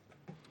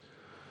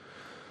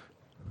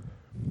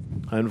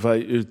I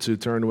invite you to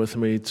turn with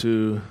me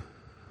to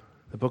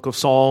the book of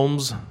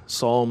Psalms,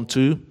 Psalm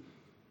 2.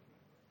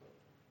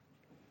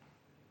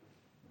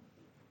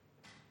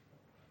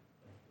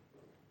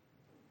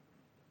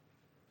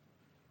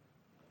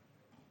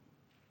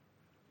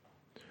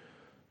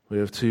 We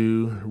have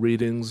two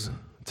readings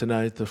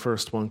tonight. The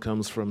first one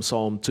comes from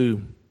Psalm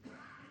 2.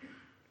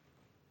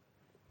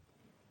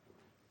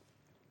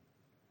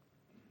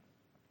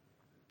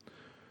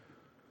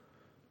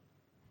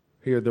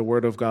 Hear the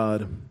word of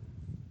God.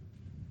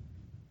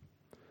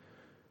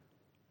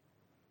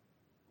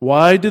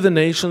 Why do the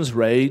nations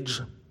rage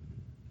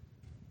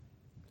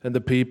and the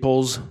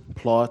peoples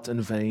plot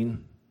in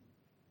vain?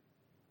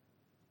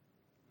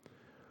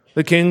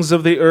 The kings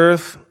of the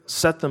earth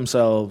set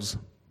themselves,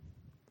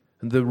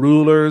 and the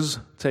rulers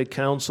take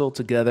counsel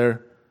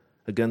together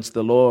against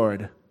the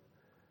Lord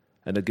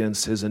and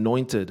against his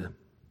anointed,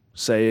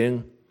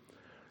 saying,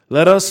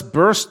 "Let us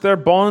burst their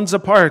bonds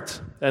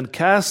apart and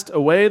cast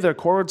away their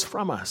cords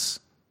from us."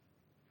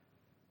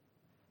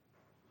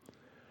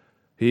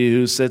 He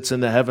who sits in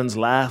the heavens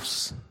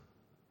laughs.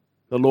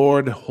 The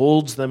Lord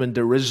holds them in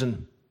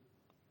derision.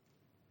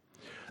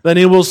 Then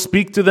he will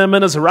speak to them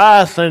in his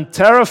wrath and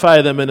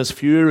terrify them in his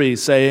fury,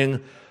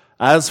 saying,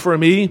 "As for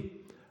me,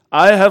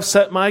 I have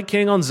set my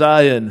king on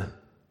Zion,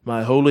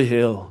 my holy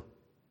hill.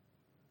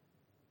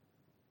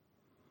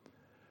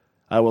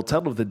 I will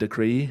tell of the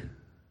decree.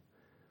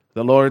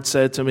 The Lord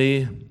said to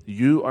me,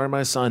 'You are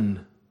my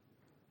son.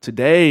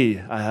 Today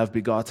I have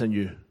begotten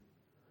you.'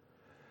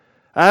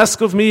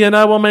 Ask of me, and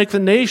I will make the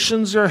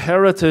nations your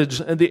heritage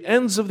and the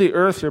ends of the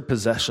earth your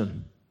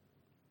possession.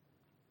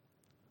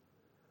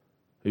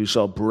 You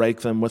shall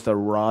break them with a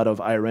rod of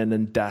iron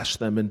and dash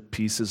them in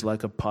pieces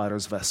like a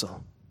potter's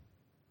vessel.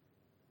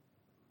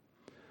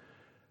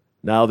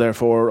 Now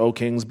therefore, O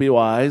kings, be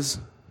wise.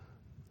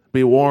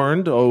 Be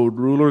warned, O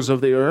rulers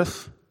of the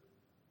earth.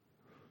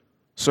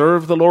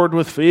 Serve the Lord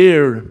with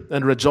fear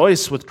and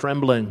rejoice with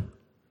trembling.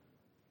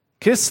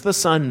 Kiss the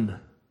Son,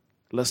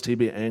 lest he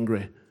be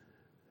angry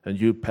and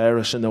you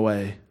perish in the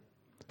way,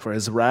 for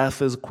his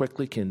wrath is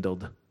quickly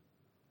kindled.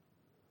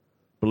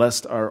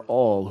 Blessed are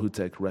all who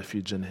take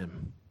refuge in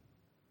him."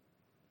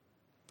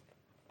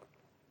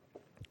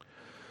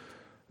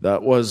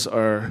 That was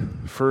our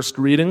first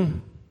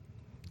reading.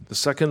 The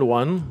second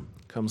one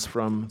comes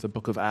from the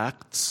book of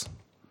Acts,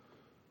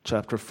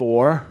 chapter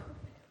 4,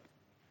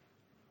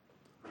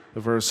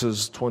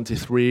 verses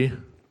 23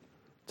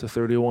 to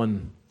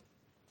 31.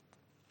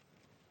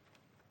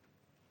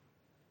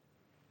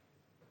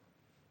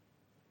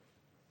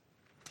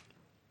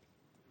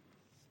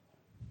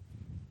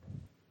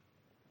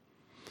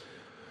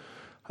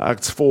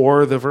 Acts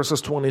 4, the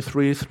verses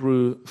 23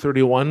 through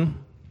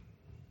 31.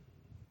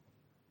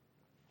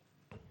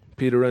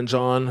 Peter and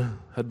John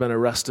had been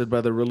arrested by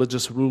the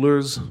religious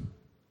rulers,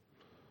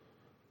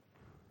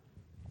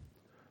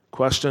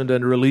 questioned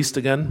and released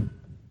again.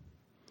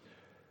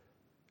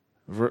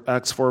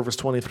 Acts 4, verse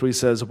 23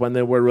 says, "When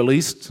they were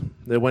released,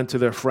 they went to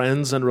their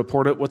friends and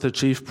reported what the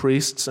chief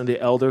priests and the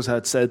elders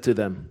had said to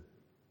them.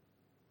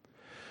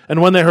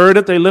 And when they heard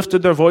it, they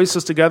lifted their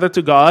voices together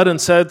to God and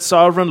said,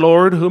 'Sovereign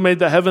Lord, who made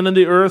the heaven and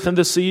the earth and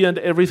the sea and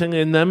everything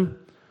in them,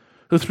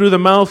 who through the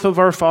mouth of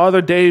our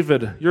father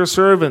David, your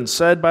servant,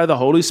 said by the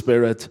Holy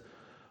Spirit,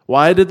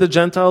 why did the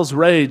Gentiles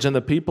rage and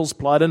the peoples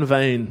plot in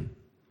vain?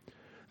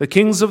 The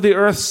kings of the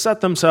earth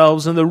set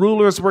themselves, and the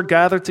rulers were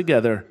gathered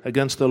together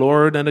against the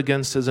Lord and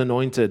against his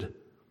anointed.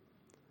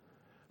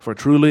 For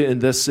truly in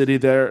this city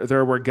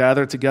there were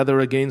gathered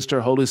together against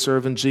your holy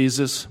servant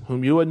Jesus,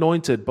 whom you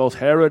anointed, both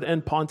Herod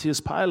and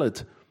Pontius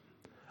Pilate,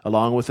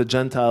 along with the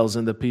Gentiles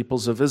and the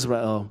peoples of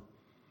Israel,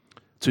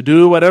 to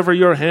do whatever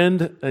your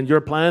hand and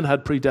your plan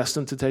had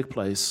predestined to take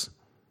place.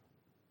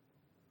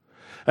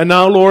 And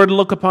now, Lord,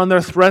 look upon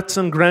their threats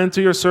and grant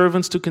to your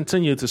servants to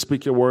continue to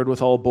speak your word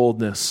with all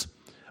boldness,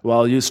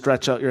 while you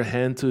stretch out your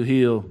hand to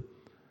heal,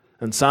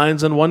 and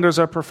signs and wonders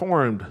are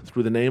performed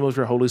through the name of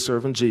your holy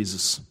servant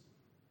Jesus."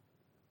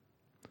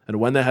 And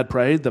when they had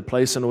prayed, the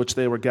place in which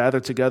they were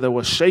gathered together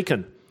was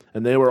shaken,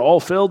 and they were all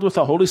filled with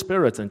the Holy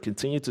Spirit and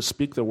continued to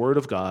speak the word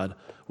of God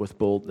with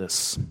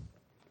boldness.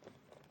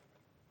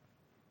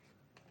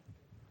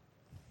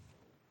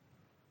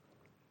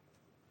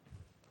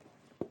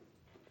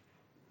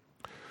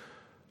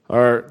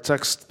 Our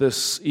text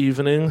this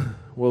evening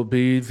will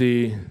be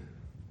the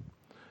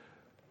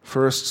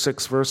first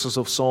 6 verses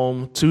of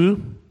Psalm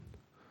 2.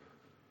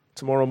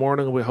 Tomorrow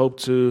morning we hope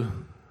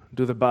to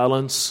do the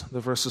balance,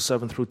 the verses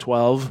 7 through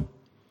 12.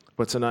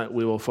 But tonight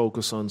we will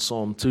focus on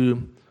Psalm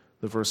 2,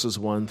 the verses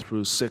 1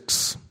 through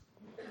 6.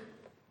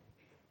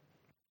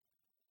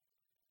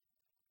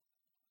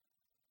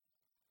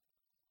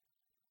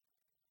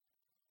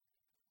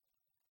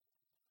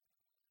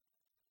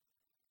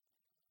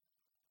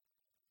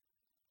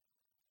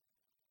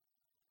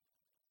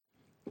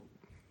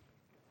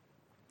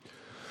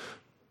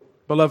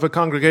 Beloved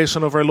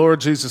congregation of our Lord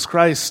Jesus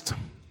Christ,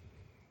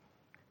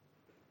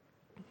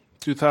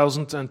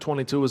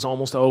 2022 is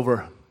almost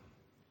over.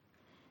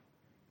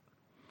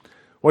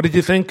 What did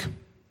you think?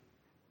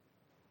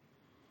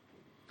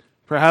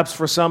 Perhaps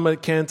for some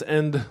it can't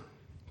end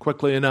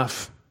quickly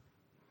enough.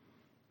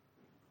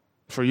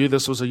 For you,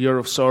 this was a year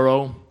of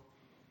sorrow,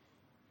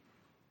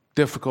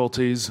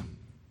 difficulties.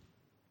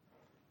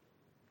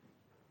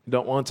 You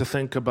don't want to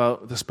think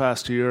about this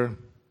past year.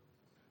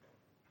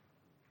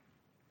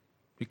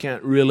 You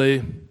can't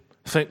really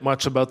think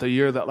much about the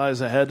year that lies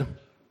ahead.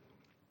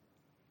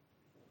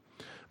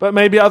 But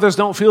maybe others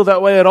don't feel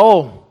that way at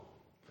all.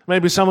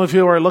 Maybe some of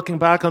you are looking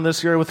back on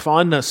this year with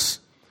fondness.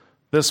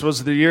 This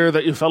was the year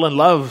that you fell in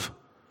love,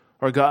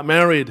 or got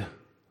married,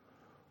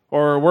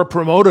 or were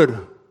promoted.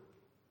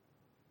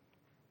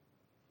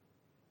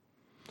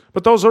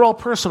 But those are all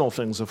personal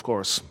things, of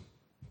course.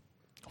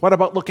 What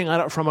about looking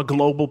at it from a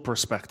global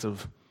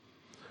perspective?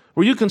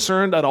 Were you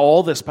concerned at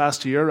all this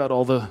past year at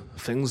all the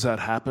things that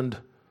happened?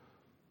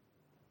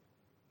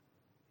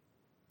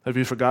 Have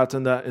you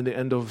forgotten that in the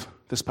end of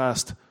this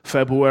past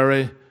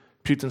February,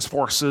 Putin's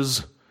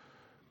forces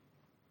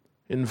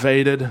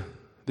invaded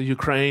the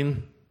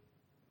Ukraine?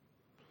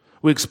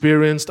 We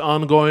experienced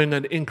ongoing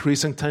and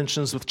increasing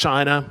tensions with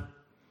China.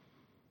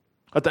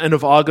 At the end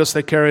of August,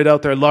 they carried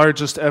out their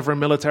largest ever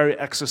military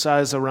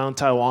exercise around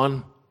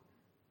Taiwan.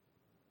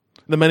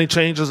 The many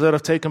changes that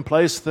have taken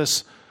place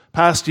this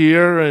past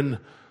year in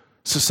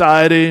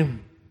society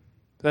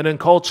and in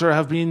culture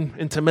have been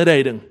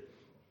intimidating.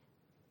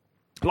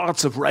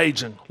 Lots of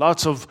raging,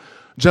 lots of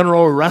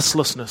general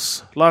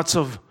restlessness, lots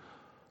of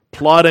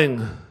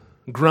plotting,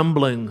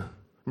 grumbling,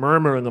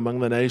 murmuring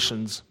among the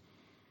nations.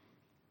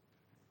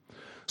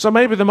 So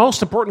maybe the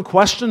most important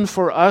question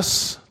for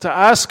us to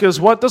ask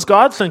is, what does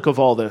God think of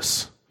all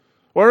this?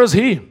 Where is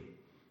He?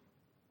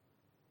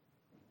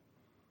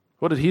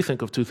 What did He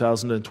think of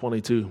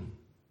 2022?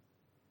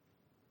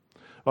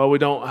 Well, we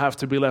don't have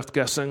to be left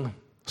guessing.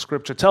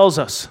 Scripture tells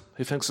us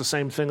He thinks the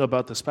same thing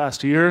about this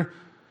past year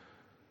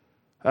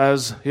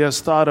as He has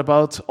thought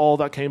about all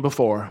that came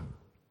before.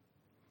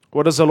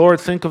 What does the Lord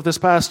think of this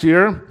past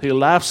year? He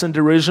laughs in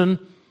derision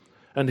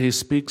and He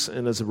speaks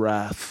in His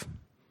wrath.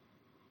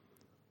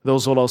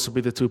 Those will also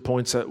be the 2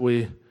 points that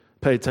we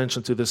pay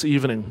attention to this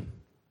evening.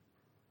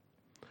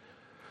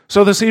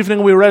 So this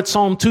evening we read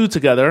Psalm 2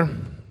 together.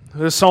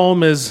 This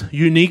psalm is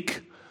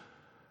unique.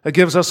 It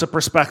gives us a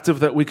perspective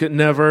that we could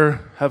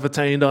never have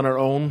attained on our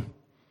own.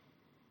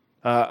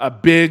 A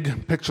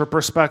big picture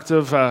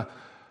perspective, a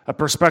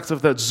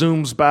perspective that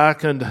zooms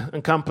back and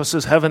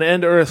encompasses heaven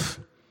and earth.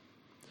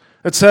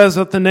 It says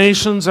that the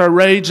nations are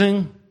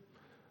raging,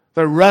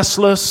 they're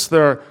restless,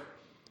 they're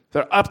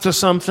up to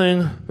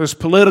something. There's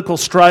political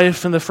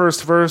strife in the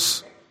first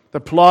verse. They're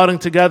plotting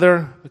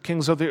together. The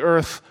kings of the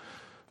earth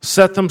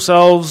set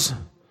themselves.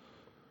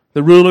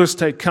 The rulers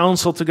take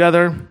counsel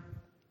together.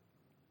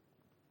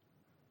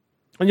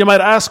 And you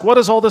might ask, what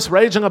is all this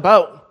raging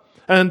about?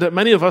 And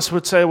many of us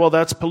would say, well,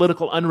 that's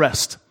political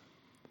unrest.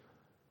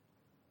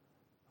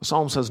 The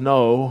psalm says,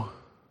 no,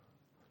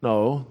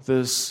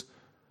 this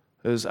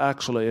is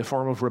actually a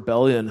form of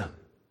rebellion.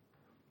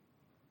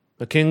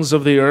 The kings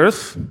of the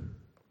earth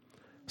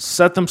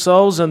set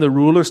themselves and the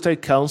rulers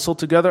take counsel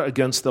together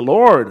against the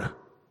Lord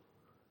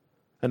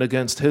and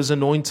against His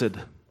anointed.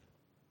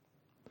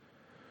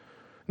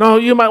 Now,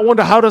 you might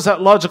wonder, how does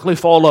that logically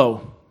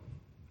follow?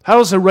 How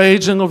is the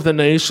raging of the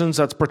nations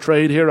that's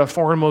portrayed here a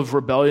form of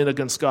rebellion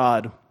against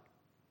God?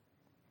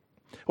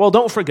 Well,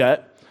 don't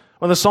forget,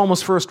 when the psalm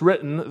was first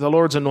written, the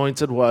Lord's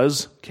anointed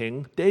was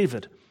King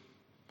David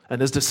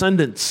and his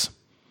descendants.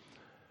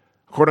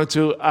 According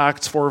to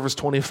Acts 4, verse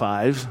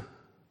 25,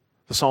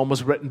 the psalm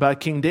was written by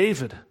King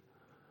David.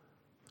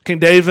 King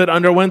David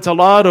underwent a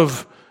lot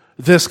of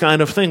this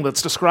kind of thing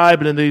that's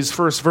described in these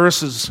first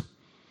verses.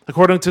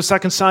 According to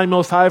 2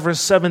 Samuel 5,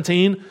 verse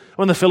 17,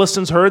 when the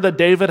Philistines heard that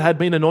David had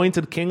been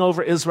anointed king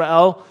over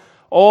Israel,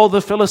 all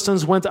the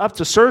Philistines went up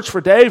to search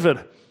for David.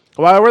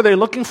 Why were they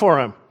looking for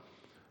him?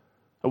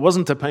 It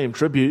wasn't to pay him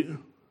tribute.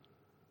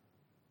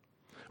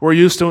 We're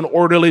used to an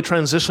orderly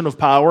transition of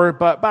power,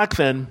 but back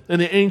then, in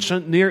the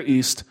ancient Near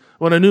East,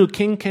 when a new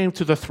king came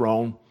to the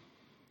throne,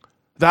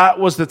 that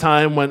was the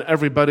time when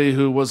everybody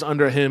who was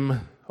under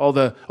him, all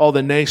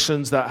the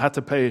nations that had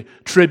to pay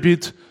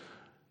tribute,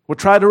 would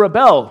try to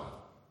rebel.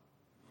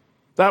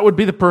 That would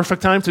be the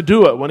perfect time to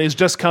do it. When he's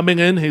just coming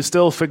in, he's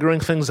still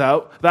figuring things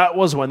out. That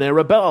was when they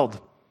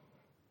rebelled.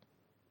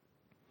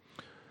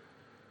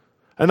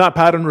 And that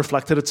pattern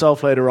reflected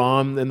itself later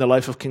on in the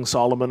life of King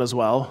Solomon as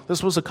well.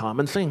 This was a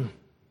common thing.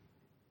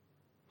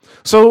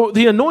 So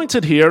the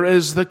anointed here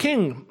is the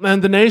king,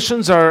 and the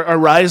nations are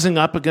rising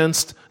up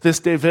against this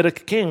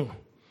Davidic king.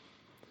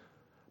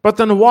 But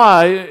then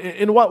why,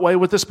 in what way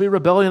would this be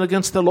rebellion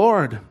against the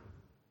Lord?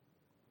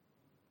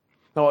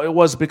 No, it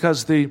was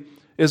because the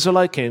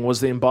Israelite king was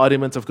the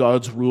embodiment of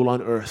God's rule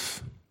on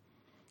earth.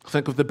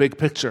 Think of the big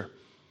picture.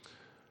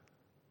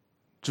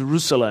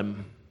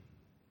 Jerusalem,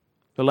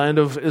 the land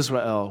of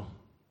Israel,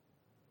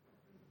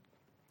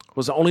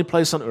 was the only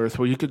place on earth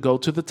where you could go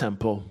to the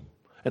temple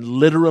and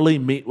literally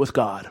meet with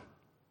God.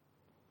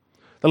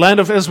 The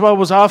land of Israel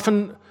was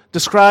often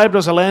described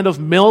as a land of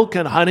milk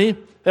and honey.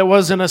 It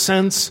was, in a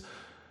sense,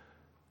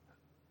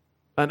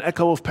 an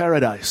echo of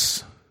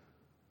paradise.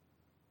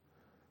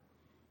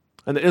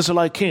 And the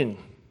Israelite king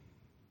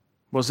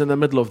was in the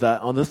middle of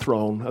that on the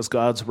throne as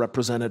God's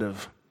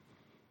representative.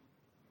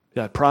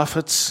 You had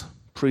prophets,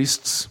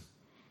 priests,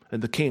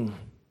 and the king.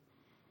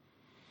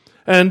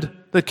 And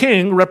the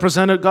king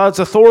represented God's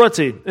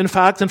authority. In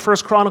fact, in 1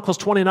 Chronicles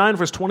 29,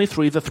 verse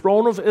 23, the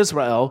throne of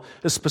Israel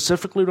is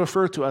specifically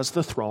referred to as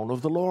the throne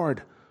of the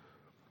Lord.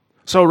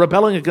 So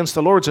rebelling against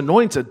the Lord's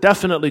anointed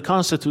definitely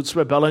constitutes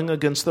rebelling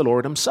against the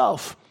Lord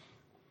himself.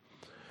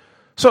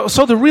 So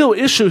the real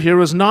issue here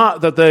is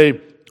not that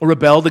they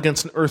rebelled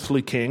against an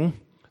earthly king.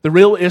 The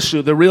real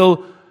issue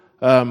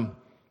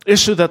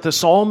that the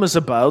psalm is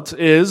about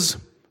is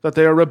that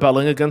they are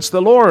rebelling against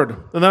the Lord.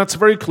 And that's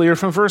very clear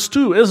from verse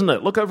 2, isn't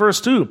it? Look at verse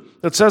 2.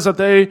 It says that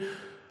they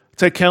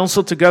take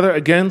counsel together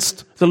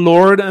against the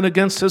Lord and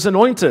against his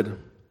anointed.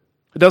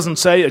 It doesn't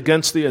say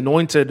against the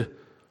anointed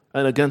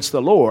and against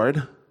the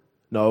Lord.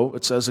 No,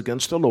 it says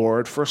against the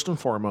Lord, first and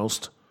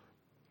foremost,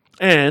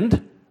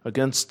 and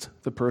against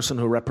the person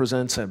who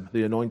represents him,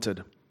 the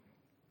anointed.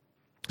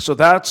 So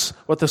that's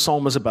what the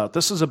psalm is about.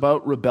 This is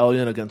about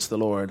rebellion against the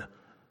Lord.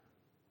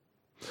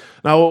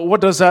 Now,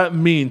 what does that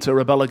mean to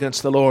rebel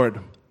against the Lord?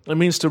 It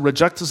means to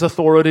reject his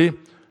authority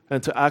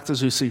and to act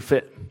as you see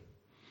fit.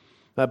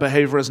 That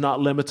behavior is not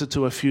limited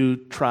to a few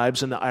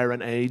tribes in the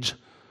Iron Age.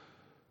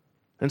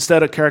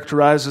 Instead, it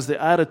characterizes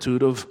the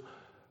attitude of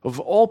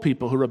all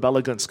people who rebel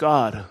against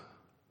God.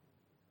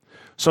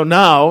 So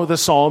now the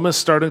psalm is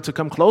starting to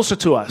come closer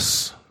to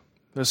us.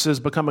 This is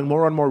becoming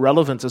more and more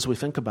relevant as we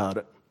think about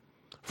it.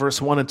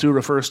 Verse 1 and 2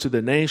 refers to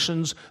the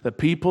nations, the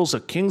peoples, the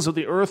kings of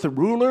the earth, the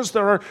rulers.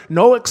 There are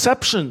no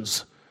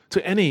exceptions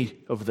to any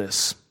of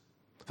this.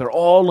 They're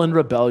all in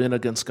rebellion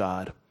against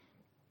God.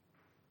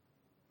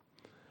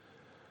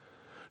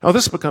 Now,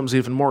 this becomes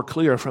even more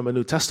clear from a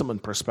New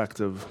Testament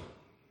perspective.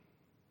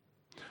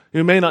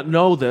 You may not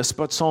know this,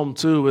 but Psalm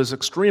 2 is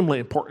extremely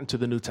important to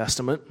the New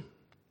Testament.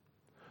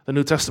 The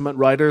New Testament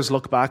writers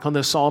look back on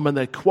this psalm and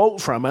they quote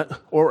from it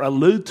or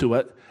allude to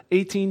it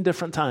 18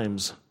 different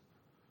times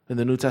in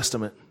the New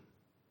Testament.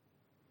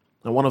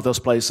 And one of those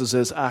places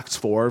is Acts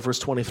 4, verse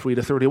 23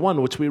 to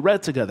 31, which we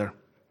read together.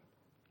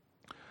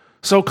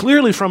 So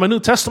clearly, from a New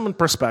Testament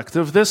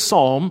perspective, this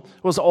psalm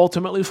was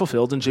ultimately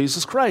fulfilled in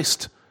Jesus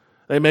Christ.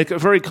 They make it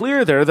very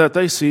clear there that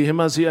they see him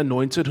as the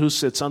anointed who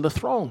sits on the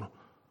throne.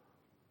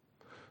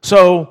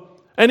 So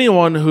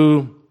anyone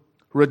who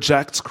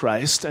rejects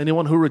Christ,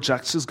 anyone who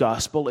rejects his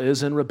gospel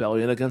is in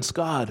rebellion against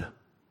God.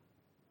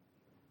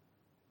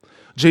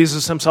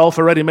 Jesus himself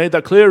already made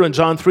that clear in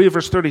John 3,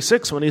 verse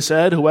 36, when he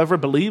said, "Whoever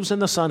believes in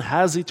the Son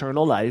has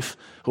eternal life.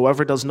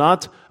 Whoever does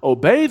not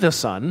obey the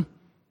Son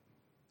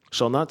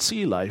shall not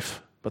see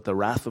life, but the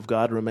wrath of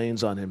God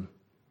remains on him."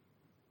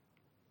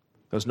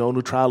 There's no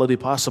neutrality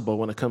possible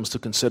when it comes to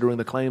considering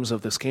the claims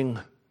of this king.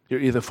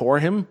 You're either for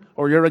him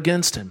or you're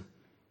against him.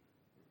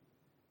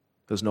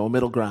 There's no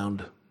middle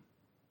ground.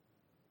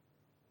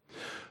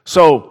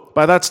 So,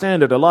 by that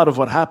standard, a lot of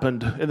what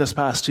happened in this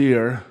past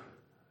year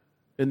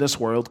in this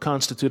world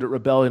constituted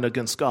rebellion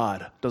against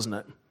God, doesn't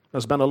it?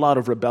 There's been a lot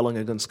of rebelling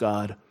against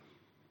God.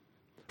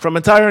 From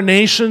entire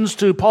nations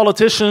to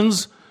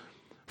politicians,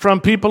 from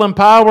people in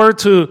power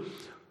to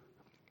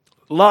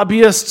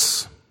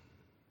lobbyists,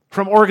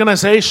 from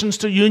organizations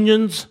to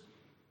unions,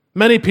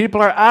 many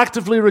people are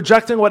actively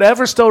rejecting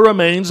whatever still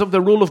remains of the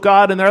rule of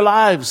God in their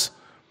lives.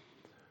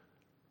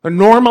 They're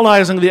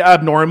normalizing the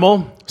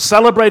abnormal,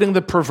 celebrating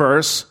the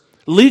perverse,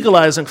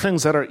 legalizing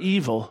things that are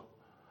evil.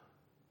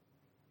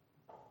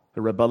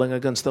 They're rebelling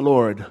against the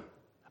Lord.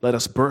 Let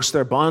us burst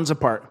their bonds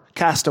apart,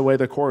 cast away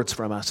their cords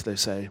from us, they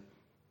say.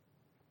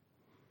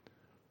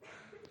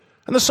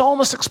 And the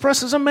psalmist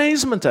expresses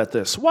amazement at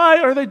this.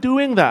 Why are they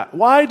doing that?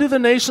 Why do the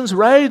nations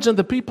rage and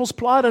the peoples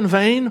plot in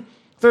vain?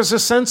 There's a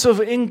sense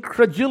of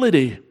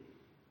incredulity.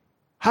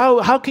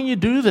 How can you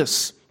do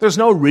this? There's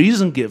no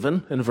reason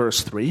given in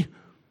verse 3.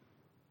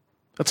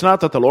 It's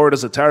not that the Lord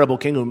is a terrible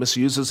king who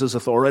misuses his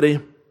authority.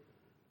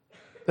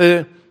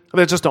 They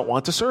just don't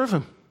want to serve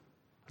him.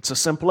 It's as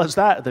simple as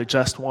that. They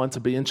just want to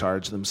be in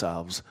charge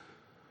themselves.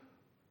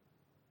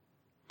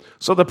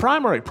 So the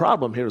primary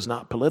problem here is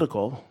not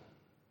political.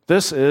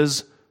 This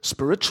is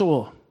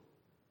spiritual.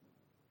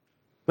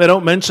 They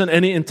don't mention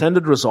any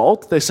intended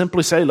result. They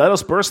simply say, let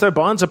us burst their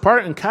bonds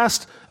apart and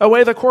cast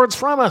away the cords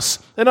from us.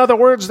 In other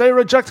words, they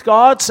reject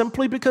God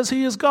simply because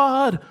he is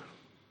God.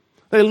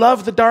 They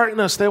love the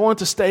darkness. They want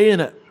to stay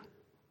in it.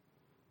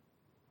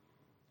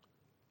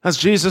 As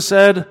Jesus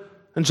said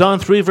in John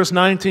 3, verse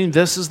 19,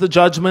 this is the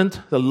judgment.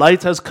 The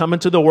light has come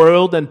into the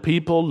world, and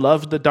people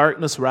loved the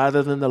darkness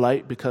rather than the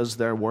light because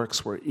their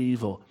works were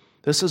evil.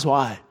 This is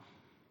why.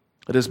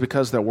 It is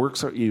because their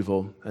works are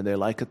evil, and they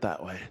like it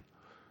that way.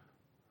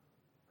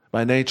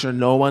 By nature,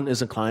 no one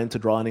is inclined to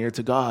draw near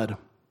to God.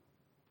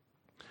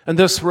 And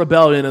this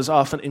rebellion is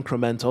often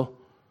incremental.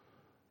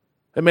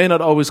 It may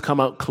not always come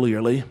out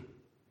clearly.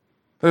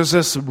 There's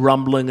this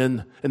rumbling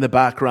in the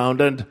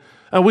background, and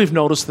we've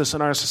noticed this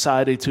in our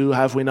society too,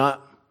 have we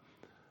not?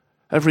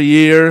 Every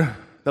year,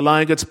 the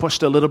line gets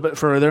pushed a little bit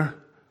further.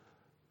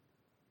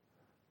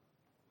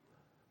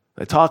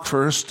 They talk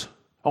first,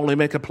 only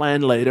make a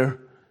plan later.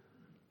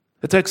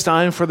 It takes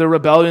time for the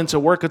rebellion to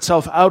work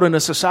itself out in a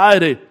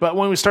society, but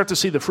when we start to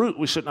see the fruit,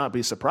 we should not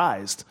be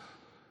surprised.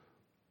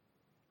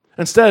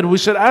 Instead, we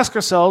should ask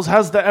ourselves,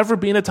 has there ever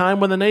been a time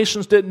when the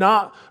nations did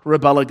not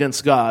rebel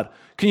against God?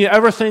 Can you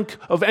ever think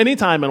of any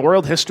time in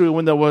world history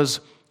when there was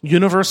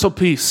universal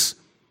peace?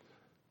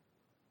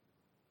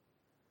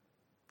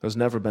 There's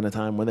never been a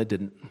time when they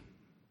didn't.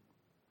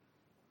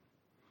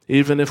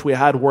 Even if we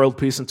had world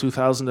peace in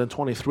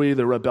 2023,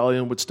 the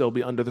rebellion would still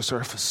be under the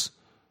surface.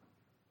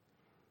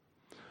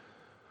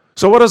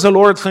 So what does the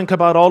Lord think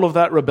about all of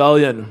that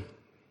rebellion?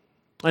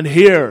 And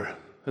here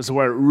is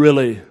where it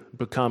really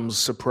becomes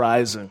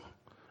surprising.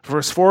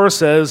 Verse 4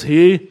 says,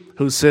 "He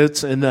who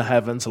sits in the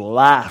heavens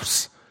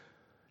laughs."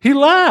 He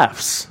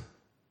laughs.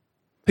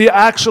 He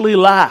actually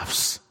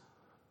laughs.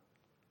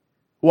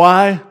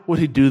 Why would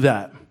he do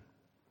that?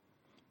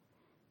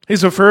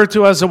 He's referred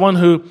to as the one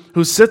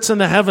who sits in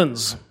the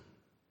heavens.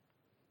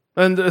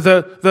 And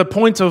the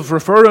point of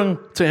referring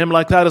to him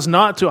like that is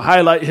not to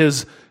highlight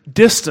his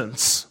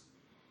distance.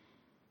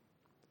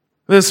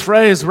 This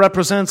phrase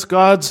represents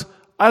God's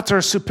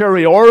utter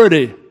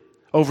superiority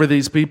over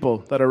these people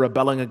that are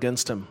rebelling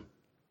against him.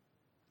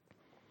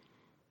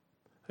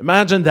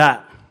 Imagine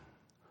that.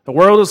 The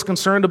world is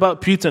concerned about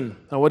Putin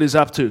and what he's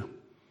up to.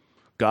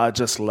 God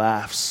just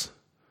laughs.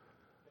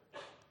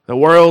 The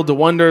world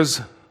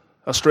wonders.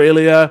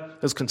 Australia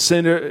is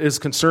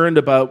concerned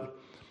about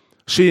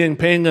Xi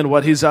Jinping and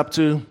what he's up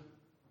to.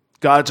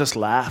 God just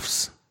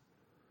laughs.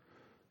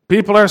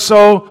 People are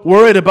so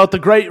worried about the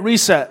Great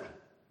Reset.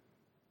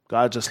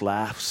 God just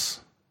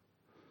laughs.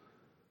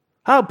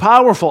 How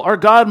powerful our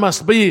God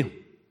must be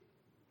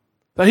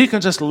that he can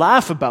just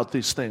laugh about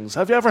these things.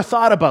 Have you ever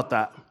thought about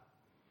that?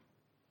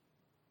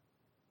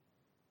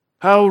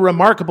 How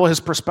remarkable his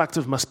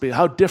perspective must be.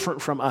 How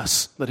different from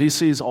us that he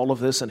sees all of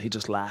this and he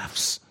just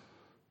laughs.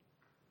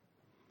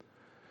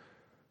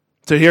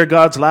 To hear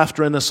God's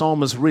laughter in the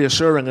psalm is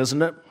reassuring,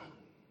 isn't it?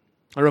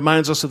 It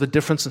reminds us of the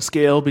difference in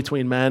scale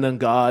between man and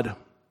God.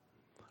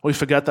 We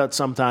forget that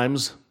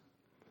sometimes.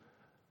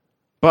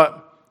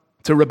 But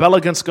to rebel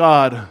against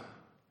God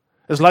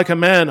is like a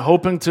man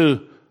hoping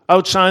to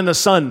outshine the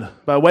sun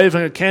by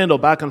waving a candle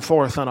back and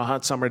forth on a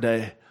hot summer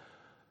day.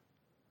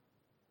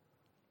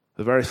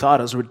 The very thought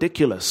is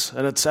ridiculous,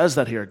 and it says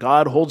that here.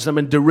 God holds them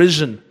in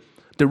derision.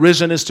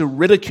 Derision is to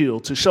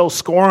ridicule, to show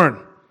scorn.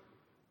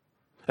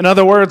 In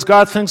other words,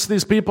 God thinks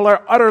these people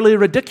are utterly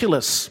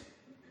ridiculous.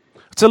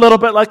 It's a little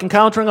bit like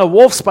encountering a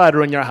wolf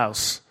spider in your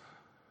house.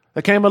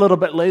 They came a little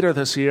bit later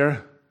this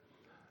year,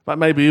 but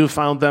maybe you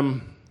found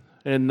them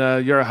in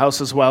your house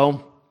as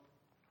well,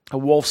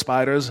 wolf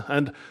spiders.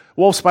 And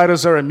wolf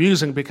spiders are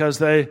amusing because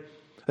they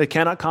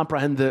cannot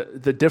comprehend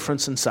the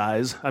difference in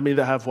size. I mean,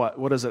 they have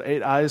what is it,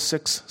 8 eyes,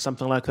 6,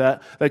 something like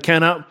that. They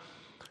cannot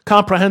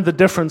comprehend the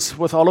difference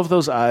with all of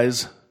those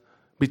eyes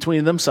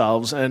between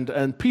themselves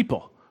and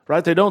people,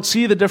 right? They don't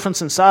see the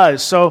difference in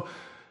size. So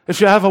if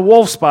you have a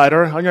wolf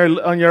spider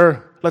on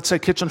your let's say,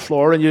 kitchen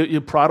floor and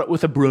you prod it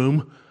with a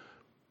broom,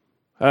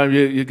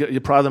 you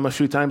prod them a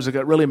few times, they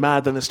get really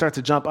mad, then they start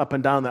to jump up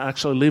and down, they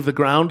actually leave the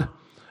ground,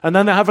 and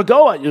then they have a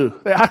go at you.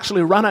 They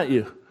actually run at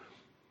you.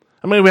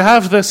 I mean, we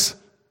have this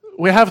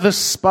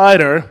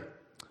spider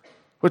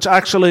which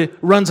actually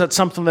runs at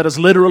something that is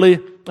literally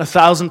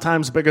 1,000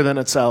 times bigger than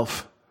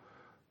itself.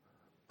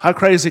 How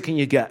crazy can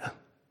you get?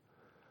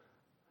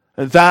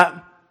 And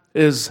that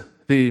is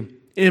the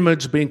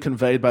image being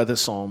conveyed by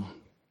this psalm.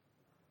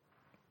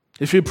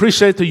 If you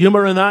appreciate the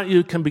humor in that,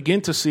 you can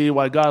begin to see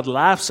why God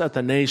laughs at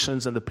the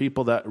nations and the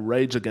people that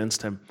rage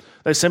against him.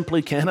 They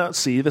simply cannot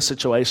see the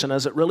situation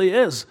as it really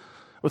is.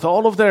 With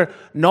all of their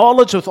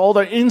knowledge, with all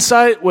their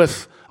insight,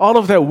 with all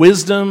of their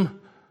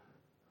wisdom,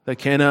 they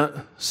cannot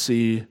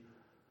see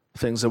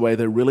things the way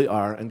they really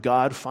are. And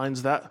God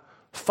finds that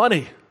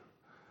funny.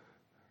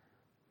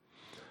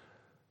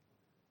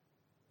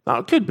 Now,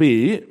 it could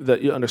be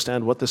that you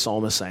understand what the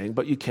psalm is saying,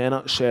 but you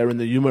cannot share in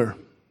the humor.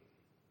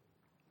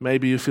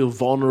 Maybe you feel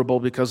vulnerable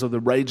because of the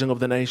raging of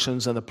the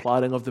nations and the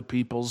plotting of the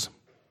peoples.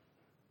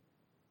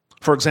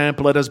 For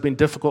example, it has been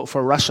difficult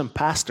for Russian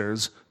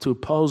pastors to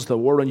oppose the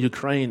war in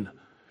Ukraine.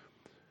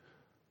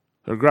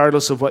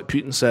 Regardless of what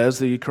Putin says,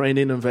 the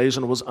Ukrainian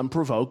invasion was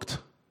unprovoked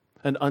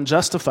and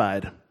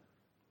unjustified.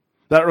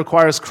 That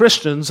requires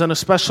Christians and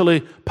especially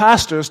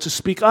pastors to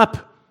speak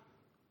up.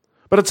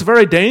 But it's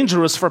very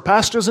dangerous for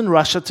pastors in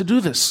Russia to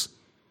do this.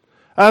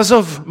 As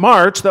of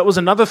March, that was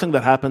another thing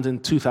that happened in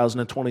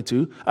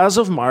 2022. As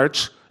of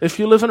March, if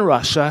you live in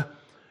Russia,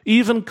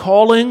 even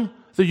calling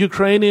the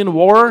Ukrainian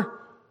war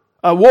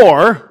a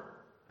war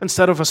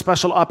instead of a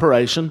special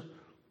operation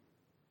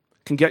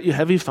can get you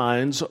heavy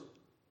fines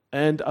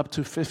and up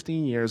to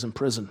 15 years in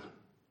prison.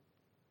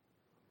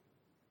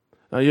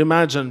 Now you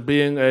imagine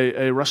being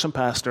a Russian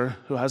pastor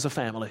who has a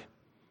family.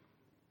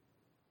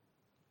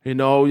 You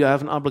know you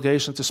have an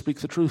obligation to speak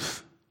the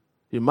truth.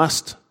 You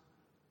must.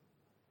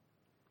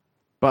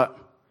 But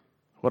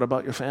what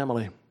about your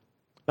family?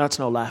 That's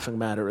no laughing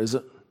matter, is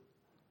it?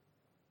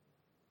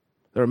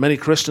 There are many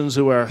Christians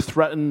who are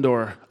threatened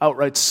or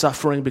outright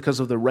suffering because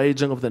of the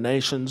raging of the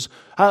nations.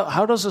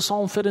 How does the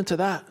psalm fit into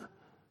that?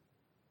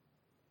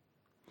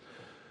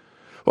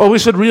 Well, we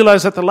should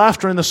realize that the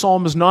laughter in the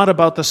psalm is not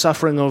about the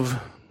suffering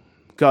of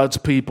God's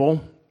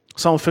people.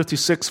 Psalm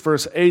 56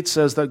 verse 8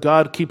 says that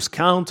God keeps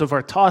count of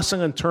our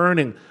tossing and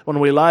turning when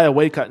we lie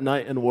awake at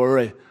night and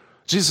worry.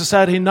 Jesus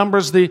said He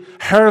numbers the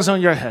hairs on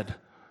your head.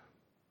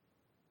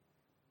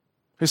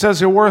 He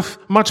says you're worth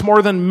much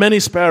more than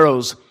many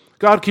sparrows.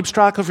 God keeps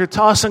track of your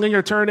tossing and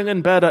your turning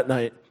in bed at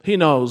night. He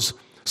knows.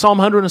 Psalm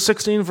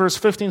 116 verse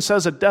 15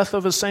 says the death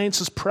of His saints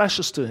is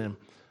precious to Him.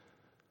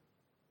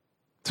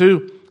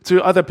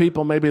 To other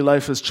people, maybe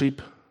life is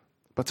cheap,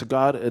 but to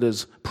God it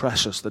is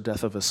precious, the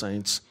death of His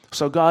saints.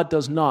 So God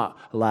does not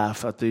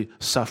laugh at the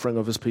suffering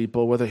of His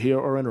people, whether here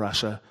or in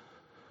Russia.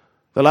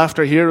 The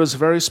laughter here is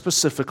very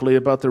specifically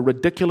about the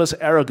ridiculous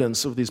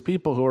arrogance of these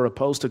people who are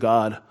opposed to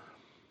God.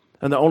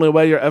 And the only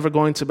way you're ever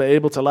going to be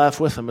able to laugh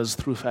with them is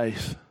through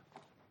faith.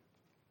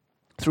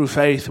 Through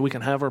faith, we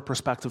can have our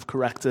perspective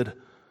corrected.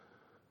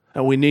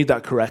 And we need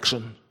that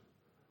correction.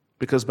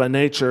 Because by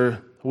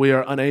nature, we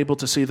are unable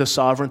to see the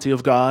sovereignty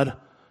of God.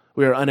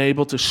 We are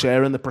unable to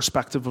share in the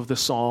perspective of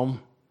this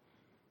psalm.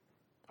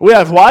 We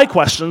have why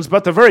questions,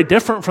 but they're very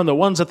different from the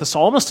ones that the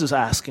psalmist is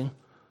asking.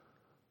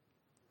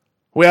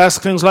 We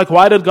ask things like,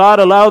 why did God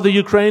allow the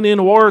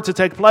Ukrainian war to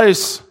take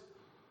place?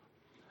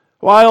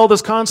 Why all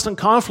this constant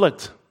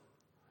conflict?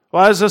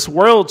 Why is this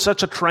world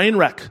such a train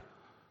wreck?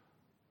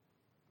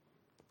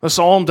 The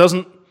psalm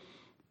doesn't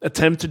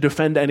attempt to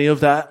defend any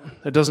of that.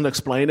 It doesn't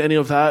explain any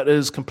of that. It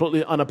is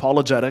completely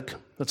unapologetic.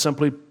 It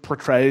simply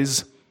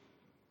portrays,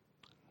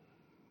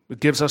 it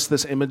gives us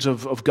this image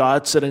of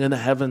God sitting in the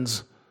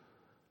heavens.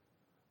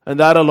 And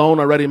that alone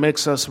already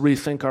makes us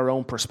rethink our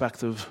own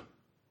perspective.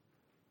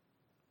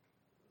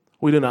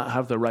 We do not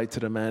have the right to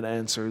demand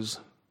answers.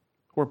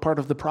 We're part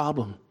of the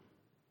problem.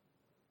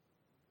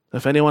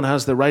 If anyone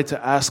has the right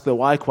to ask the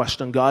why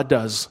question, God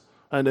does.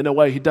 And in a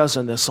way, He does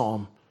in this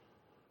psalm.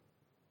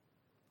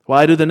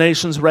 Why do the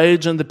nations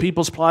rage and the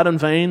peoples plot in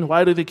vain?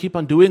 Why do they keep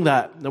on doing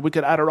that? And we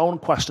could add our own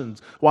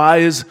questions. Why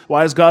is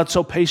God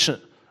so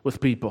patient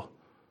with people?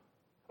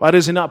 Why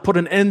does He not put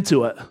an end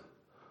to it?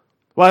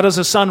 Why does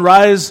the sun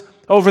rise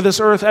over this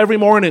earth every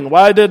morning?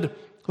 Why did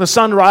the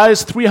sun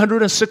rise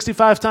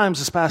 365 times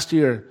this past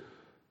year?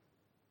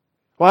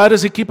 Why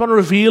does He keep on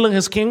revealing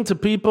His king to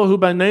people who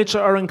by nature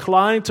are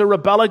inclined to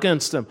rebel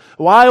against Him?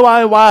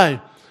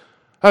 Why?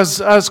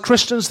 As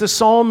Christians, this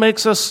psalm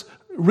makes us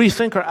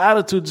rethink our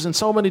attitudes in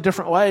so many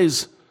different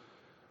ways.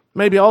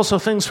 Maybe also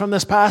things from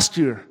this past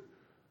year.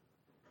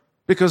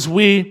 Because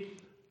we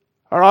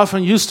are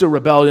often used to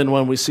rebellion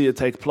when we see it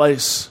take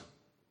place.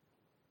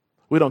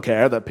 We don't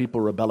care that people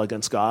rebel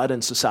against God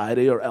in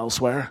society or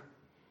elsewhere.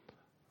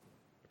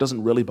 It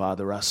doesn't really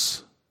bother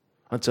us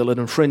until it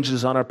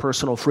infringes on our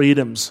personal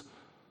freedoms.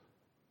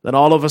 Then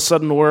all of a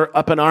sudden we're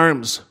up in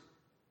arms.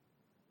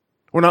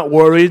 We're not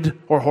worried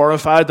or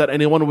horrified that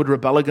anyone would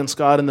rebel against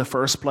God in the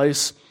first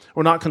place.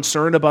 We're not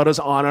concerned about His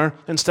honor.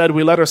 Instead,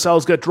 we let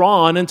ourselves get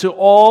drawn into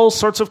all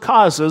sorts of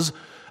causes,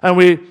 and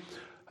we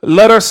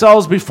let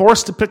ourselves be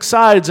forced to pick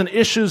sides in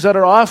issues that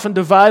are often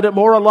divided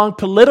more along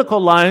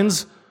political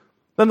lines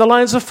than the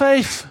lines of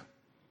faith.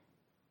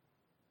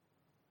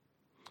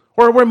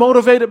 Or we're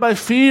motivated by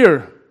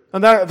fear,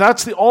 and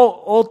that's the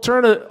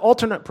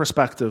alternate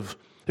perspective.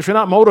 If you're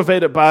not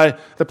motivated by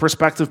the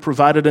perspective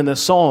provided in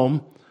this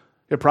psalm,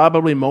 you're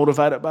probably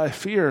motivated by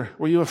fear.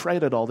 Were you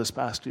afraid at all this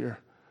past year?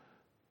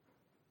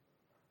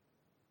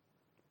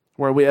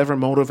 Were we ever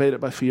motivated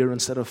by fear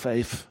instead of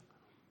faith?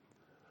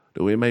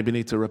 Do we maybe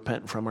need to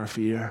repent from our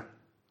fear?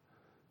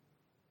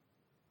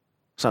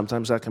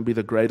 Sometimes that can be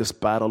the greatest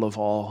battle of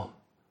all.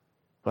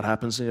 What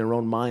happens in your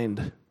own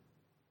mind?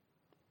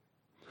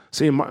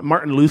 See,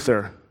 Martin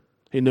Luther,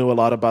 he knew a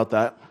lot about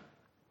that.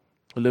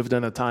 He lived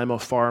in a time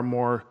of far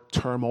more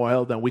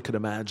turmoil than we could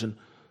imagine.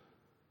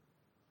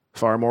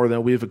 Far more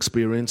than we've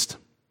experienced.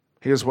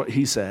 Here's what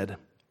he said,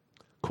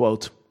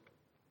 quote,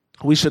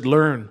 "We should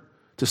learn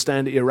to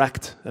stand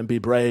erect and be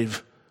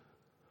brave,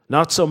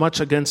 not so much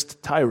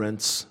against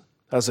tyrants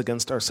as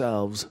against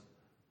ourselves.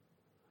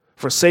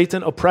 For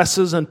Satan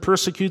oppresses and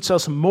persecutes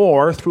us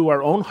more through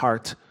our own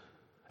heart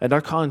and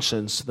our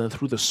conscience than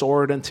through the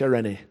sword and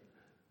tyranny.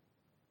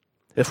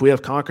 If we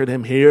have conquered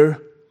him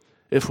here,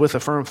 if with a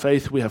firm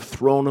faith we have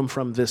thrown him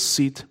from this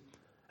seat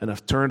and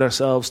have turned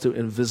ourselves to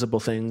invisible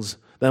things,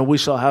 then we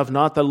shall have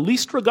not the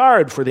least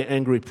regard for the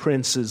angry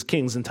princes,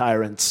 kings, and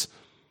tyrants.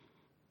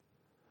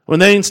 When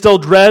they instill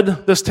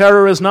dread, this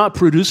terror is not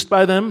produced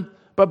by them,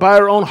 but by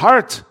our own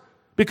heart,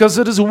 because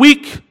it is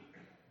weak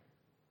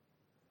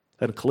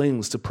and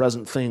clings to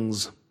present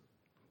things,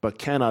 but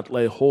cannot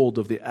lay hold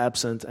of the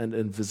absent and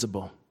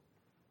invisible."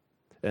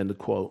 End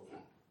quote.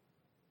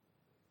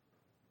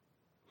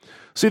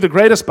 See, the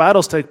greatest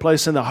battles take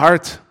place in the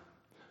heart,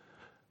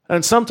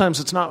 and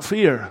sometimes it's not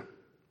fear.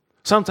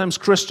 Sometimes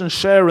Christians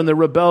share in the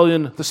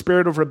rebellion, the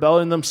spirit of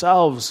rebellion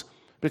themselves,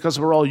 because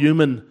we're all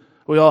human.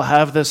 We all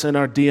have this in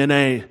our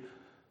DNA,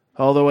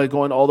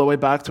 going all the way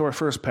back to our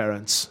first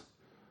parents.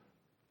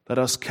 Let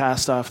us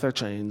cast off their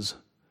chains.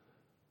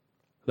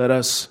 Let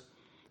us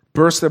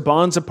burst their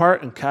bonds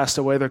apart and cast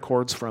away their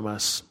cords from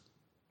us.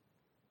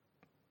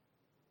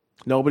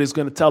 Nobody's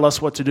going to tell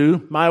us what to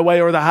do, my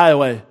way or the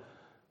highway.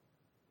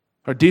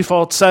 Our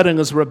default setting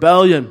is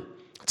rebellion.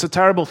 It's a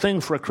terrible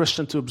thing for a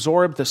Christian to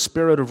absorb the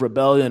spirit of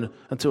rebellion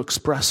and to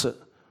express it.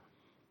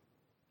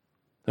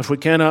 If we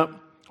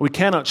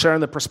cannot share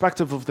in the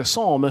perspective of the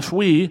psalm if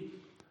we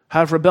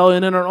have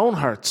rebellion in our own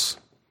hearts.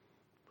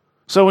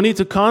 So we need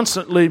to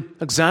constantly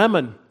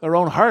examine our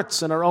own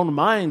hearts and our own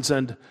minds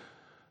and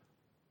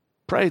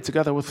pray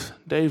together with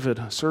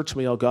David. Search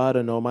me, O God,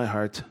 and know my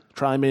heart.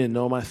 Try me and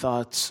know my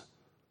thoughts,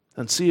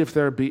 and see if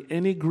there be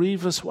any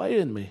grievous way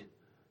in me,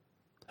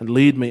 and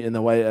lead me in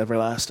the way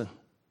everlasting.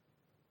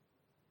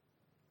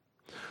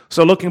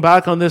 So looking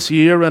back on this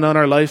year and on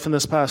our life in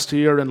this past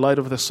year in light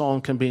of this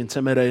song can be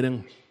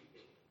intimidating.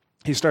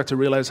 You start to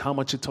realize how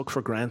much you took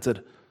for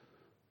granted.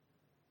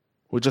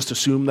 We just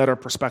assume that our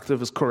perspective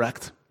is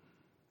correct,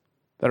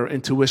 that our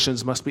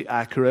intuitions must be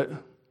accurate,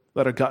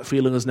 that our gut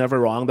feeling is never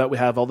wrong, that we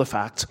have all the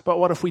facts. But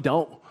what if we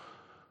don't?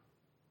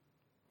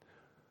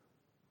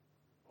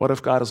 What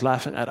if God is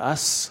laughing at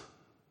us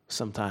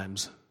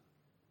sometimes?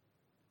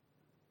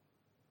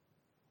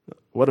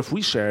 What if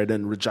we shared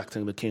in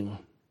rejecting the King?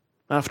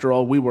 After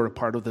all, we were a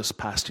part of this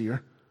past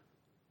year.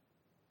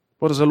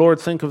 What does the Lord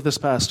think of this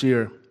past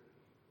year?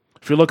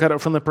 If you look at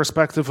it from the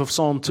perspective of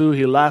Psalm 2,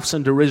 he laughs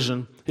in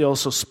derision. He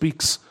also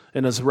speaks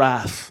in his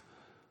wrath.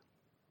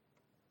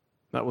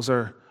 That was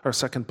our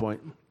second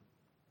point.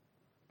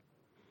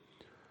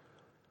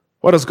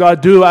 What does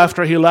God do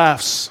after he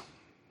laughs?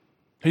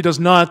 He does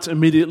not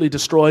immediately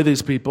destroy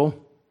these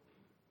people.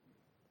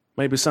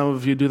 Maybe some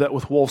of you do that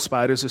with wolf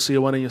spiders. You see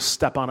one and you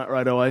step on it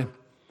right away.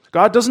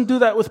 God doesn't do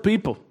that with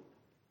people.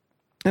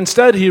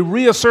 Instead, he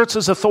reasserts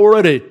his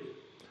authority.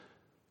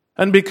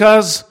 And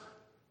because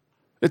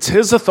it's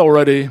his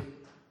authority,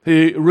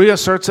 he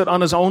reasserts it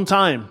on his own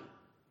time.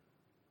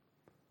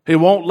 He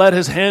won't let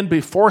his hand be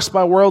forced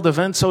by world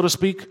events, so to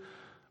speak.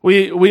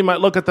 We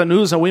might look at the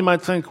news and we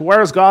might think,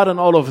 where's God in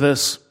all of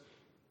this?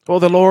 Well,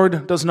 the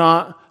Lord does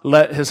not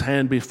let his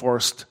hand be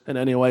forced in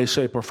any way,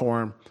 shape, or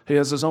form. He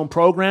has his own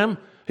program.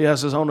 He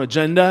has his own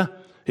agenda.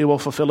 He will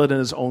fulfill it in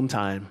his own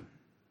time.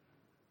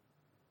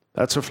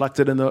 That's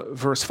reflected in the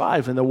verse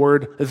 5, in the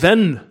word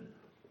then.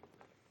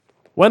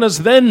 When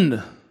is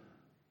then?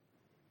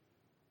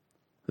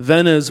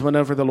 Then is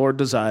whenever the Lord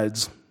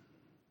decides.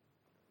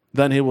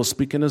 Then he will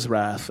speak in his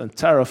wrath and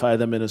terrify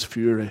them in his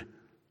fury.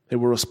 He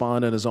will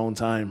respond in his own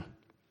time.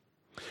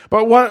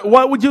 But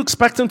what would you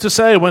expect him to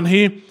say when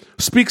he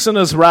speaks in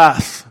his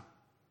wrath?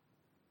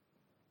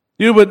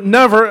 You would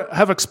never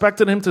have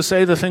expected him to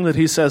say the thing that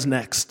he says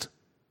next.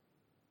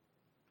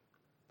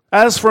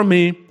 As for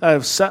me, I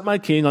have set my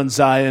king on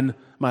Zion,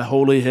 my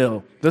holy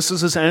hill. This is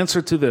his answer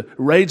to the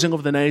raging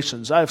of the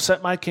nations. I have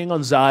set my king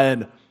on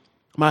Zion,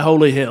 my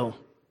holy hill.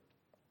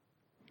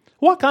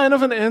 What kind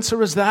of an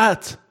answer is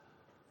that?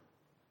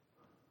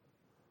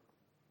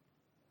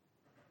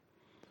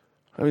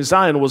 I mean,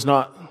 Zion was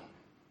not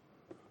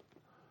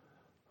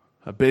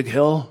a big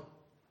hill,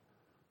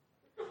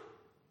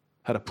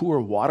 had a poor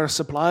water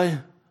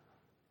supply.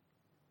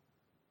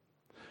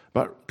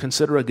 But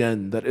consider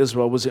again that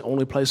Israel was the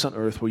only place on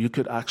earth where you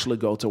could actually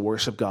go to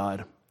worship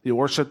God. You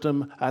worshiped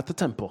him at the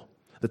temple.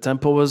 The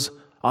temple was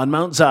on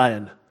Mount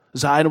Zion.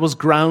 Zion was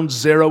ground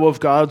zero of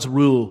God's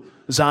rule.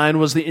 Zion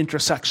was the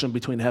intersection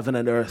between heaven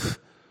and earth.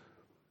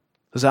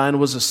 Zion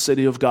was the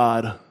city of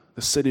God,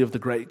 the city of the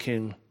great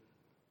King.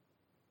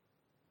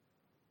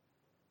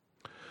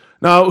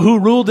 Now, who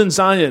ruled in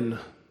Zion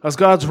as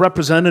God's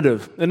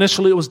representative?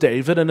 Initially, it was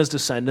David and his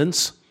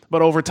descendants.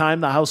 But over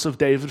time, the house of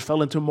David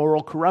fell into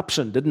moral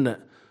corruption, didn't it?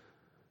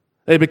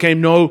 They became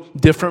no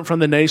different from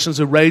the nations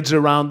who raged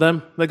around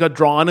them. They got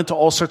drawn into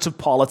all sorts of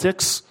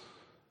politics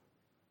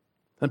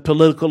and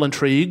political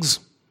intrigues.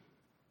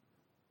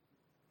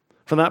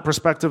 From that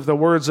perspective, the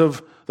words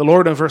of the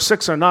Lord in verse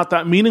 6 are not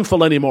that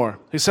meaningful anymore.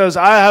 He says,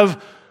 I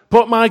have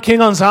put my king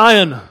on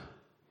Zion.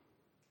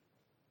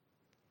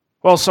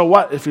 Well, so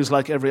what if he's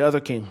like every other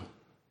king?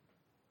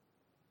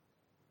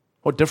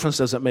 What difference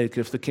does it make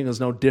if the king is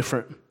no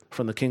different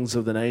from the kings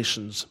of the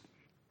nations?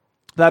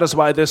 That is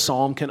why this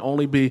psalm can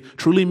only be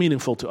truly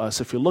meaningful to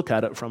us if you look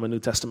at it from a New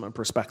Testament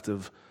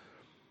perspective.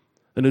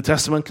 The New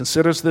Testament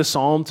considers this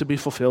psalm to be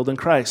fulfilled in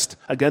Christ.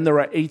 Again, there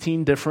are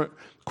 18 different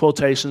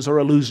quotations or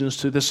allusions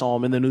to this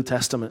psalm in the New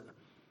Testament.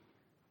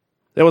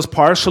 It was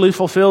partially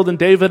fulfilled in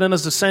David and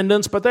his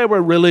descendants, but they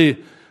were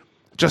really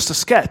just a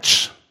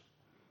sketch.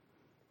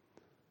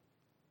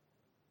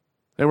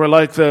 They were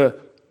like the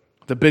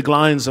big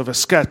lines of a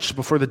sketch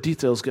before the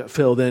details get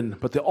filled in.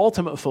 But the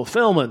ultimate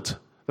fulfillment,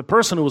 the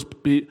person who was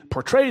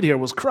portrayed here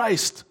was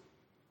Christ.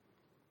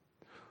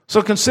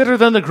 So consider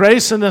then the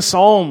grace in this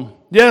psalm.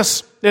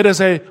 Yes, it is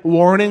a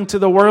warning to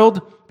the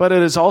world, but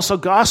it is also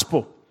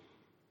gospel.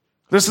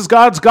 This is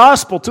God's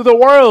gospel to the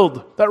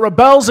world that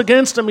rebels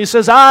against him. He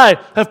says, I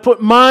have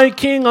put my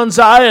king on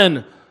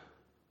Zion.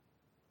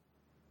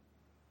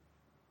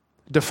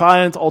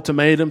 defiant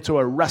ultimatum to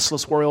a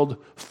restless world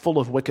full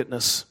of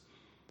wickedness.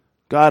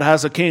 God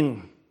has a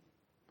king.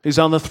 He's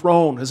on the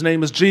throne. His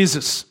name is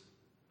Jesus.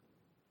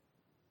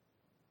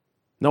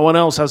 No one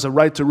else has a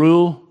right to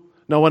rule.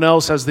 No one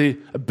else has the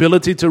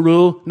ability to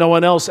rule. No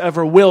one else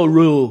ever will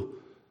rule.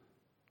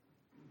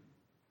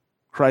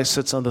 Christ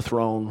sits on the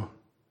throne,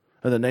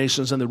 and the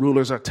nations and the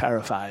rulers are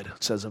terrified,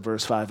 it says in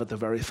verse 5, at the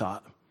very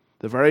thought.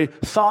 The very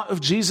thought of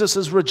Jesus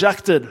is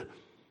rejected.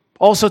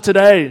 Also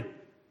today,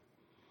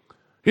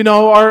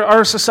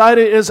 our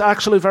society is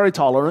actually very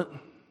tolerant.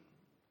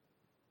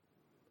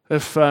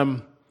 If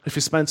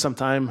you spend some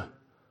time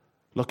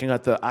looking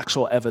at the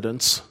actual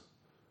evidence,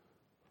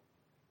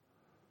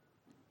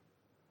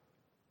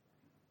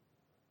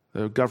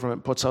 the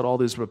government puts out all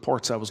these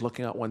reports. I was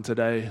looking at one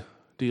today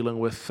dealing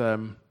with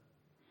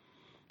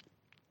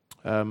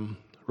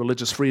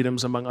religious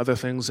freedoms, among other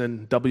things,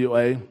 in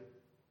WA.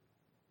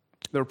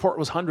 The report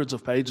was hundreds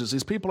of pages.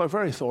 These people are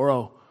very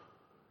thorough.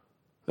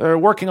 They're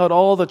working out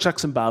all the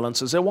checks and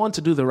balances. They want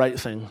to do the right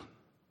thing.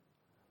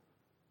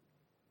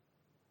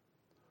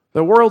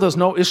 The world has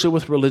no issue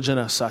with religion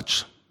as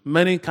such.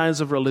 Many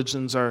kinds of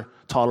religions are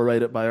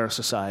tolerated by our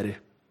society.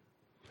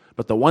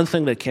 But the one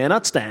thing they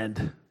cannot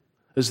stand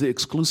is the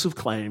exclusive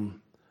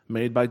claim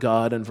made by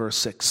God in verse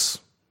 6.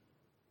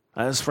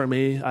 As for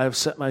me, I have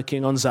set my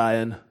king on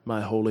Zion,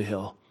 my holy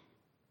hill.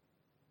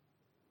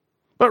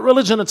 But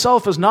religion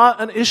itself is not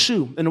an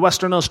issue in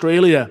Western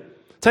Australia.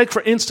 Take,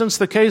 for instance,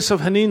 the case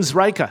of Haneen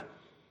Zraika.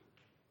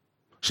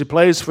 She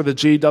plays for the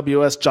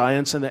GWS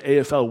Giants in the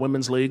AFL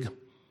Women's League.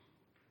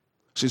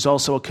 She's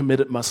also a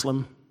committed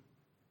Muslim.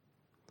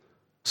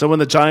 So when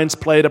the Giants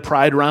played a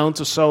pride round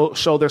to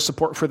show their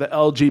support for the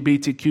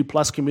LGBTQ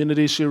plus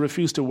community, she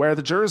refused to wear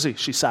the jersey.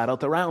 She sat out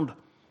the round.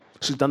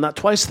 She's done that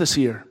twice this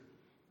year.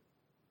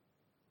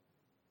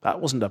 That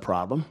wasn't a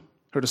problem.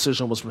 Her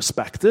decision was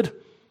respected.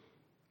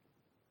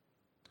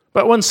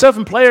 But when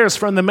 7 players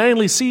from the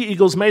Manly Sea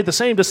Eagles made the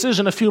same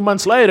decision a few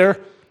months later,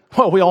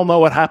 well, we all know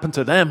what happened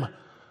to them.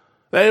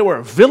 They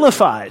were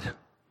vilified.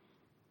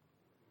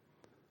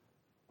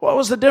 What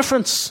was the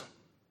difference?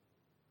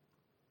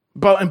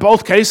 But in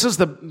both cases,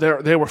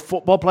 they were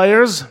football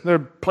players. They're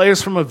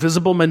players from a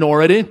visible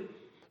minority.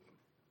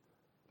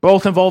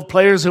 Both involved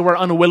players who were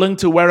unwilling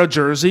to wear a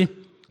jersey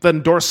that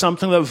endorsed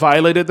something that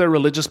violated their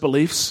religious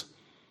beliefs.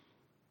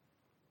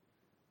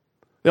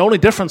 The only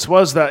difference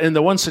was that in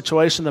the one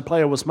situation, the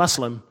player was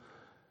Muslim,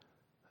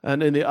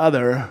 and in the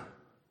other,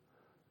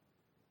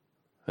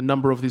 a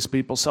number of these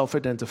people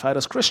self-identified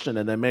as Christian,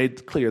 and they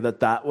made clear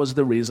that that was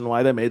the reason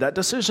why they made that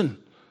decision.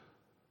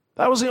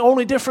 That was the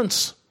only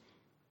difference.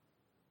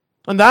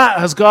 And that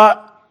has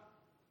got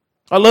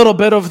a little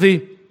bit of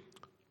the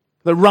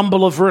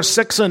rumble of verse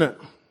 6 in it.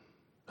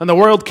 And the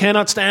world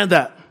cannot stand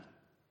that.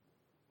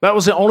 That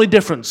was the only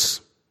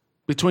difference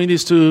between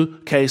these two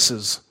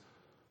cases.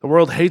 The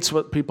world hates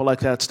what people like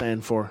that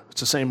stand for.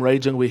 It's the same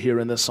raging we hear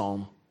in this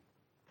psalm.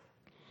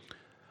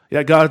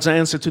 Yet God's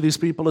answer to these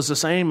people is the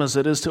same as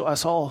it is to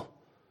us all.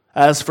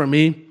 As for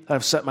me,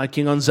 I've set my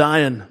king on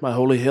Zion, my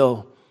holy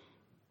hill.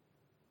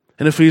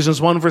 In Ephesians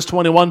 1 verse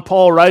 21,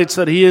 Paul writes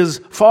that he is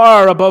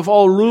far above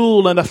all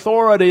rule and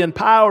authority and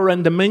power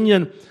and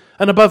dominion,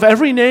 and above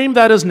every name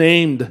that is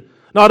named,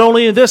 not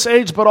only in this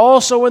age, but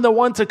also in the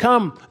one to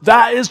come.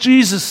 That is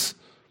Jesus,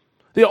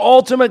 the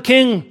ultimate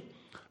king,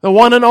 the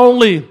one and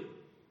only.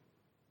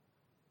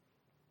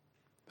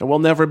 There will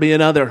never be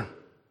another.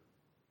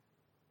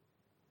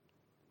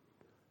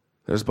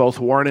 There's both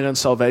warning and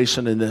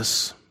salvation in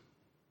this.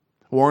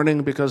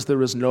 Warning because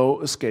there is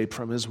no escape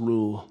from his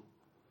rule.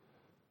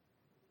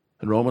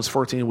 In Romans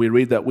 14, we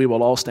read that we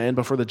will all stand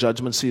before the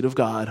judgment seat of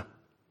God.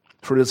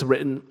 For it is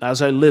written,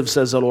 as I live,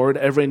 says the Lord,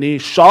 every knee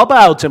shall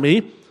bow to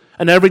me,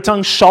 and every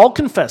tongue shall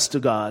confess to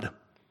God.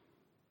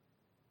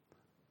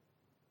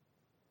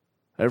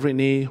 Every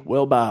knee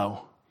will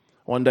bow.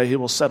 One day he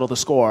will settle the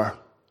score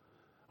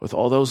with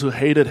all those who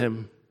hated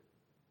him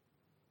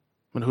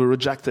and who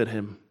rejected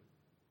him,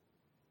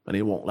 and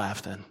he won't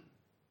laugh then.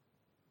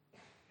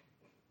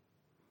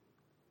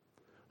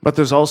 But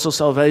there's also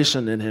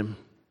salvation in him.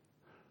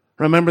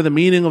 Remember the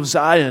meaning of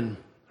Zion.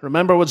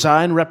 Remember what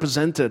Zion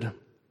represented.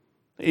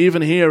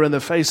 Even here in the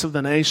face of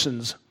the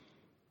nations,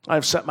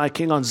 I've set my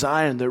king on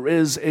Zion. There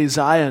is a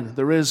Zion.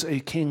 There is a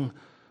king.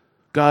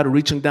 God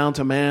reaching down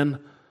to man.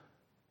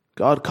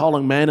 God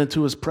calling man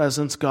into his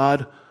presence.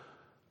 God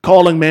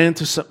calling man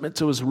to submit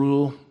to his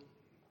rule.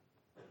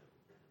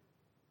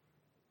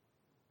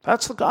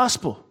 That's the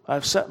gospel.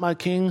 I've set my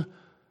king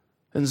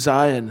in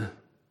Zion.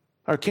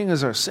 Our king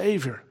is our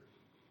Savior.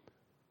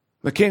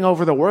 The king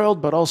over the world,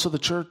 but also the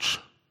church.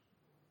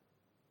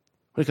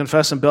 We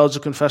confess in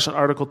Belgian Confession,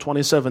 Article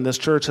 27, this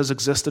church has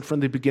existed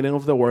from the beginning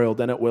of the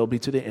world, and it will be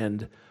to the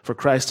end. For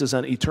Christ is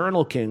an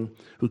eternal king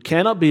who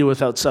cannot be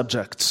without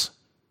subjects.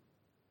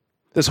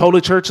 This holy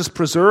church is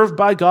preserved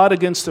by God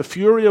against the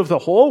fury of the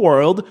whole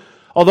world,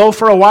 although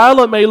for a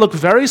while it may look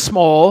very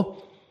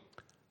small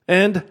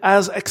and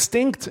as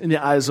extinct in the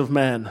eyes of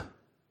man.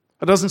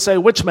 It doesn't say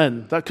which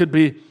men. That could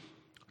be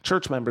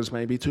church members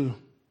maybe too.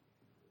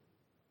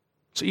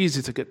 It's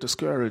easy to get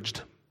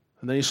discouraged.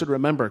 And then you should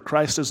remember,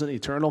 Christ is an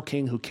eternal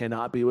king who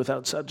cannot be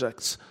without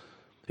subjects.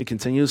 He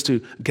continues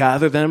to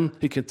gather them.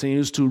 He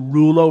continues to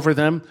rule over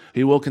them.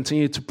 He will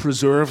continue to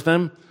preserve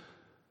them.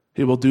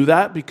 He will do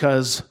that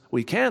because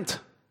we can't.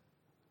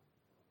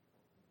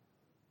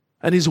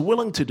 And he's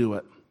willing to do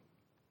it.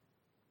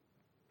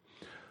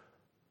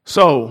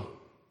 So,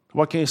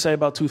 what can you say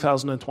about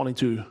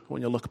 2022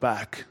 when you look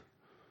back?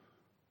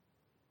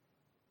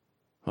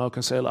 Well, I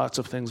can say lots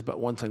of things, but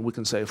one thing we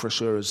can say for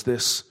sure is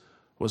this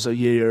was a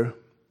year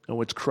in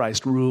which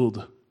Christ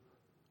ruled.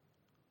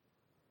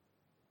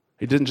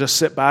 He didn't just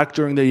sit back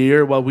during the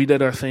year while we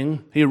did our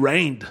thing. He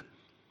reigned.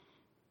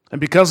 And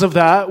because of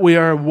that, we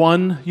are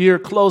 1 year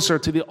closer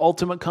to the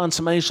ultimate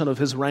consummation of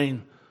his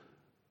reign.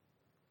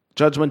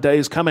 Judgment Day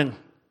is coming.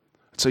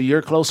 It's a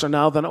year closer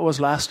now than it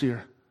was last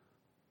year.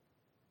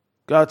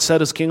 God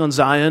set his king on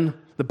Zion.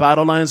 The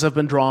battle lines have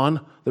been drawn.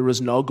 There is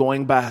no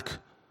going back.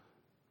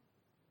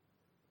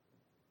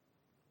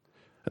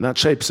 And that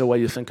shapes the way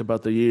you think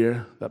about the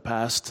year that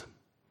passed.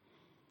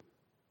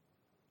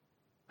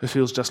 It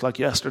feels just like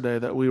yesterday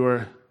that we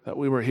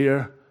were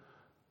here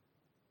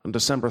on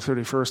December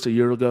 31st a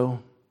year ago,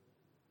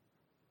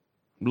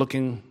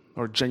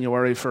 or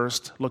January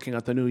 1st, looking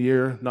at the new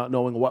year, not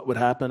knowing what would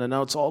happen, and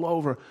now it's all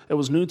over. It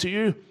was new to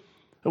you.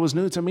 It was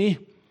new to me,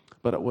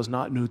 but it was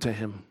not new to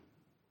him.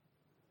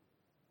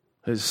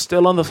 He's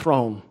still on the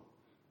throne.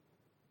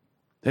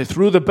 The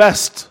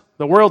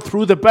world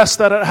threw the best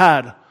that it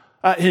had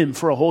at him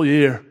for a whole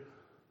year.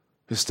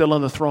 He's still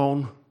on the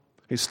throne.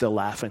 He's still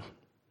laughing.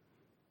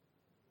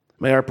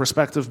 May our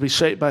perspective be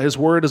shaped by his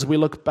word as we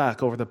look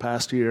back over the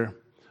past year.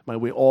 May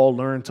we all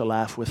learn to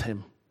laugh with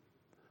him.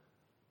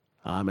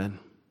 Amen.